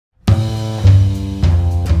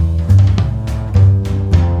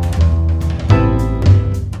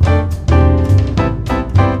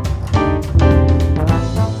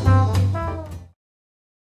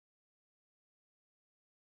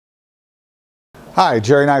Hi,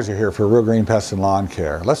 Jerry Naiser here for Real Green Pest and Lawn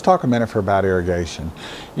Care. Let's talk a minute about irrigation.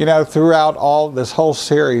 You know, throughout all this whole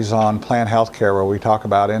series on plant health care where we talk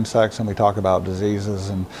about insects and we talk about diseases,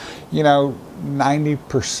 and you know,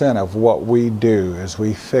 90% of what we do is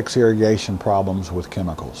we fix irrigation problems with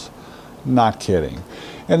chemicals. Not kidding.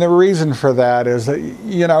 And the reason for that is that,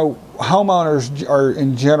 you know, homeowners are,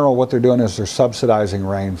 in general, what they're doing is they're subsidizing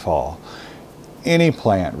rainfall. Any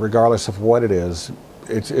plant, regardless of what it is,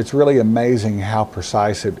 it's really amazing how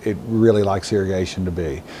precise it really likes irrigation to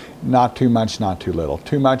be. Not too much, not too little.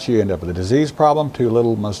 Too much, you end up with a disease problem. Too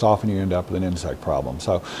little, most often you end up with an insect problem.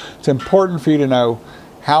 So it's important for you to know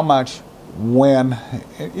how much, when,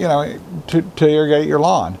 you know, to irrigate your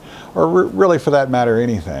lawn, or really for that matter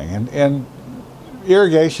anything. And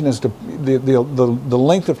irrigation is the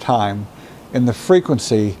length of time and the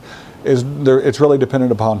frequency is it's really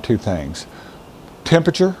dependent upon two things: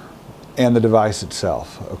 temperature and the device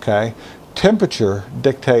itself. Okay, temperature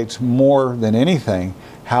dictates more than anything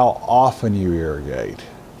how often you irrigate.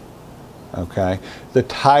 Okay, the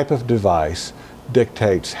type of device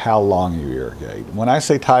dictates how long you irrigate. When I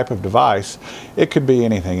say type of device, it could be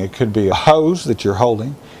anything. It could be a hose that you're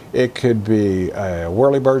holding, it could be a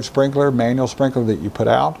whirlybird sprinkler, manual sprinkler that you put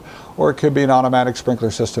out, or it could be an automatic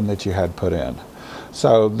sprinkler system that you had put in.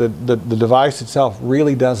 So the device itself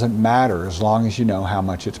really doesn't matter as long as you know how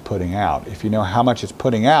much it's putting out. If you know how much it's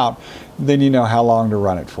putting out, then you know how long to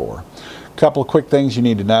run it for. A couple of quick things you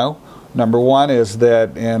need to know. Number one is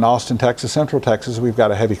that in Austin, Texas, Central Texas, we've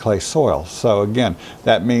got a heavy clay soil. So again,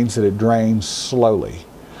 that means that it drains slowly.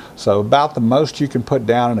 So about the most you can put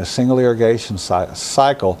down in a single irrigation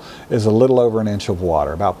cycle is a little over an inch of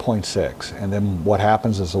water, about 0.6. And then what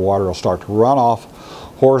happens is the water will start to run off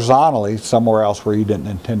horizontally somewhere else where you didn't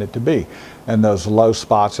intend it to be. And those low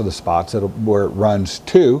spots are the spots where it runs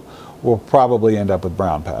to will probably end up with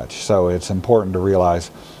brown patch. So it's important to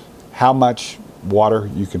realize how much water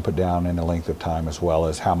you can put down in a length of time, as well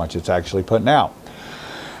as how much it's actually putting out.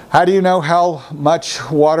 How do you know how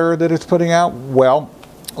much water that it's putting out? Well,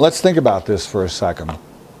 let's think about this for a second.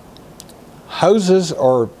 Hoses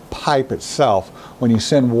or pipe itself, when you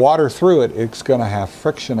send water through it, it's going to have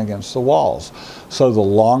friction against the walls. So the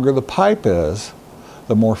longer the pipe is,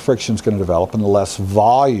 the more friction is going to develop and the less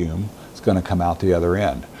volume is going to come out the other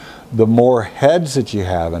end. The more heads that you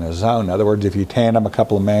have in a zone, in other words, if you tandem a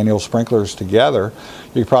couple of manual sprinklers together,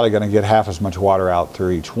 you're probably going to get half as much water out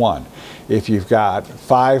through each one. If you've got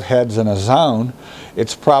 5 heads in a zone,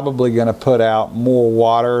 it's probably going to put out more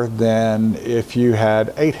water than if you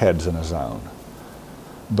had 8 heads in a zone,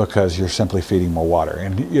 because you're simply feeding more water.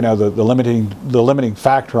 And you know, the limiting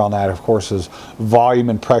factor on that, of course, is volume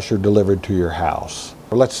and pressure delivered to your house.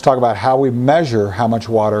 Let's talk about how we measure how much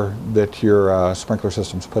water that your sprinkler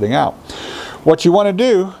system's putting out. What you want to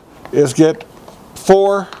do is get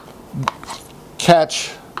 4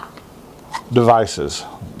 catch devices.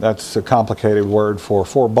 That's a complicated word for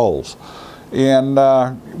 4 bowls. And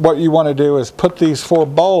what you want to do is put these 4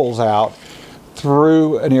 bowls out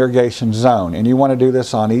through an irrigation zone, and you want to do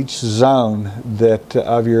this on each zone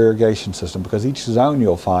of your irrigation system, because each zone,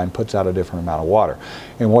 you'll find, puts out a different amount of water.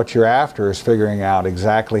 And what you're after is figuring out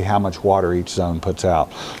exactly how much water each zone puts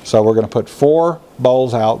out. So we're going to put 4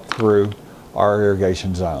 bowls out through our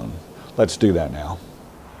irrigation zone. Let's do that now.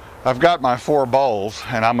 I've got my 4 bowls,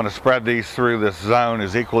 and I'm going to spread these through this zone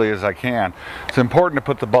as equally as I can. It's important to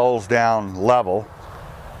put the bowls down level.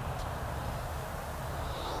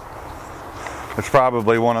 It's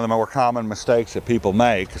probably one of the more common mistakes that people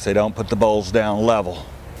make, is they don't put the bowls down level.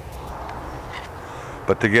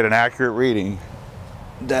 But to get an accurate reading,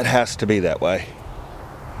 that has to be that way.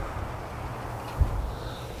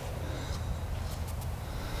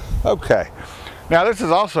 Okay. Now this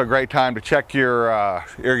is also a great time to check your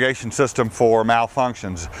irrigation system for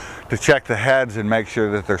malfunctions, to check the heads and make sure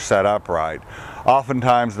that they're set up right.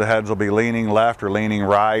 Oftentimes the heads will be leaning left or leaning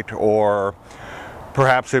right, or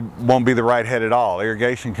perhaps it won't be the right head at all.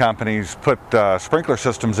 Irrigation companies put sprinkler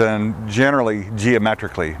systems in generally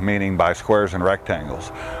geometrically, meaning by squares and rectangles,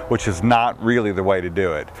 which is not really the way to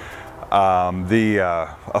do it.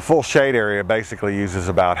 A full shade area basically uses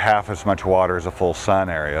about half as much water as a full sun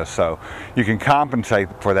area, so you can compensate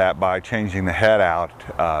for that by changing the head out.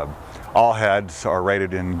 All heads are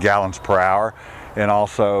rated in gallons per hour, and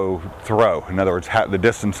also throw, in other words, the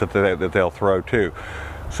distance that they'll throw to.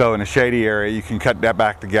 So in a shady area, you can cut that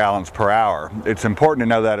back to gallons per hour. It's important to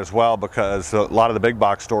know that as well, because a lot of the big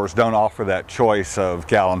box stores don't offer that choice of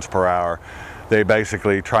gallons per hour. They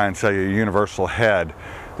basically try and sell you a universal head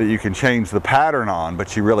that you can change the pattern on,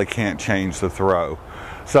 but you really can't change the throw.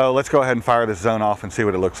 So let's go ahead and fire this zone off and see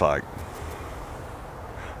what it looks like.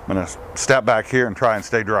 I'm going to step back here and try and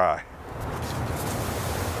stay dry.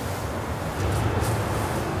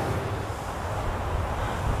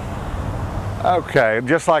 Okay,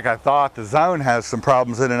 just like I thought, the zone has some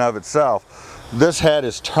problems in and of itself. This head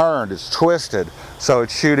is turned, it's twisted, so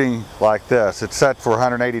it's shooting like this. It's set for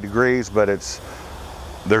 180 degrees, but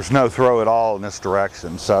there's no throw at all in this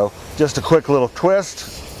direction. So just a quick little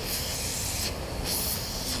twist,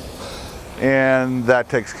 and that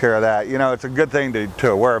takes care of that. You know, it's a good thing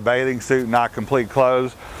to wear a bathing suit, not complete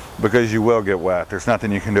clothes, because you will get wet. There's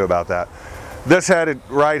nothing you can do about that. This head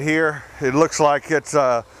right here, it looks like it's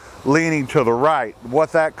leaning to the right.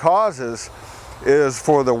 What that causes is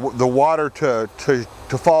for the water to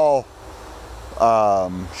fall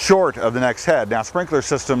short of the next head. Now, sprinkler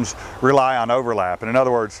systems rely on overlap, and in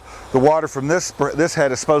other words, the water from this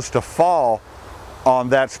head is supposed to fall on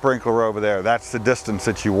that sprinkler over there. That's the distance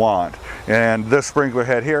that you want. And this sprinkler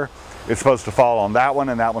head here, it's supposed to fall on that one,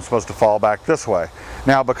 and that one's supposed to fall back this way.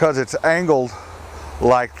 Now, because it's angled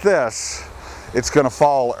like this, it's going to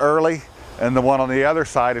fall early, and the one on the other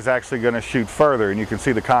side is actually going to shoot further, and you can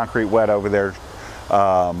see the concrete wet over there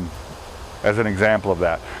as an example of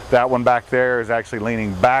that. That one back there is actually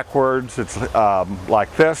leaning backwards. It's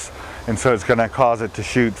like this, and so it's going to cause it to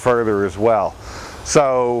shoot further as well.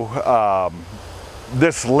 So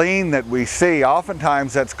this lean that we see,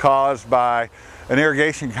 oftentimes that's caused by an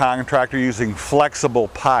irrigation contractor using flexible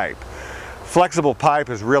pipe. Flexible pipe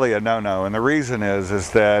is really a no-no, and the reason is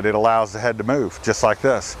that it allows the head to move, just like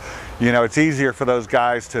this. You know, it's easier for those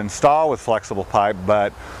guys to install with flexible pipe,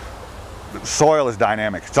 but soil is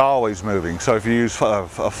dynamic. It's always moving. So if you use a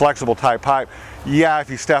flexible type pipe, yeah, if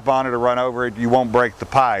you step on it or run over it, you won't break the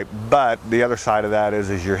pipe. But the other side of that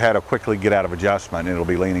is your head will quickly get out of adjustment, and it'll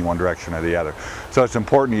be leaning one direction or the other. So it's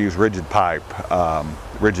important to use rigid pipe,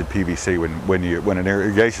 rigid PVC when an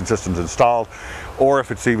irrigation system's installed, or if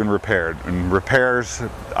it's even repaired. And repairs,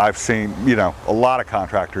 I've seen, you know, a lot of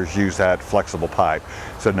contractors use that flexible pipe.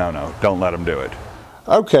 So no, don't let them do it.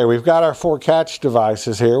 Okay, we've got our 4 catch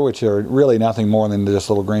devices here, which are really nothing more than just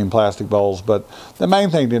little green plastic bowls, but the main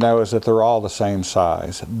thing to know is that they're all the same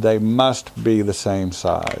size. They must be the same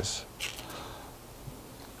size.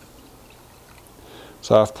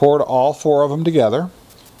 So I've poured all 4 of them together.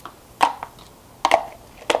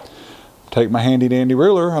 Take my handy dandy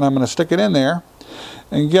ruler and I'm going to stick it in there,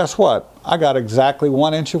 and guess what? I got exactly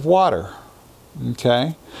 1 inch of water.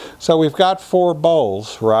 Okay, so we've got 4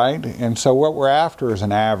 bowls, right? And so what we're after is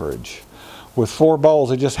an average. With 4 bowls,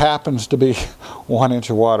 it just happens to be 1 inch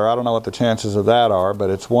of water. I don't know what the chances of that are, but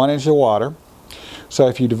it's 1 inch of water. So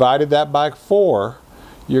if you divided that by 4,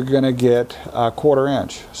 you're going to get a 1/4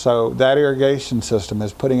 inch. So that irrigation system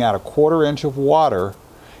is putting out a 1/4 inch of water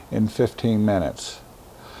in 15 minutes.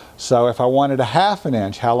 So if I wanted a 1/2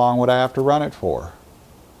 inch, how long would I have to run it for?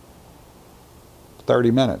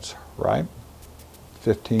 30 minutes, right?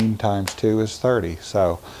 15 times 2 is 30.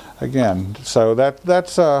 So again,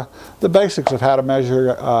 that's the basics of how to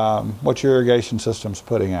measure what your irrigation system's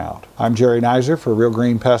putting out. I'm Jerry Naiser for Real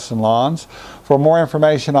Green Pests and Lawns. For more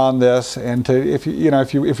information on this, and if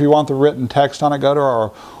you want the written text on it, go to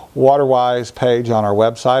our WaterWise page on our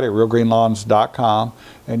website at realgreenlawns.com,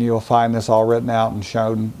 and you'll find this all written out and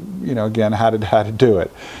shown, again, how to do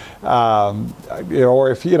it.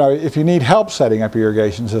 Or if you need help setting up your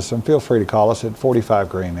irrigation system, feel free to call us at 45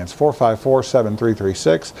 Green. It's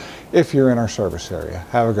 454-7336 if you're in our service area.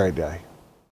 Have a great day.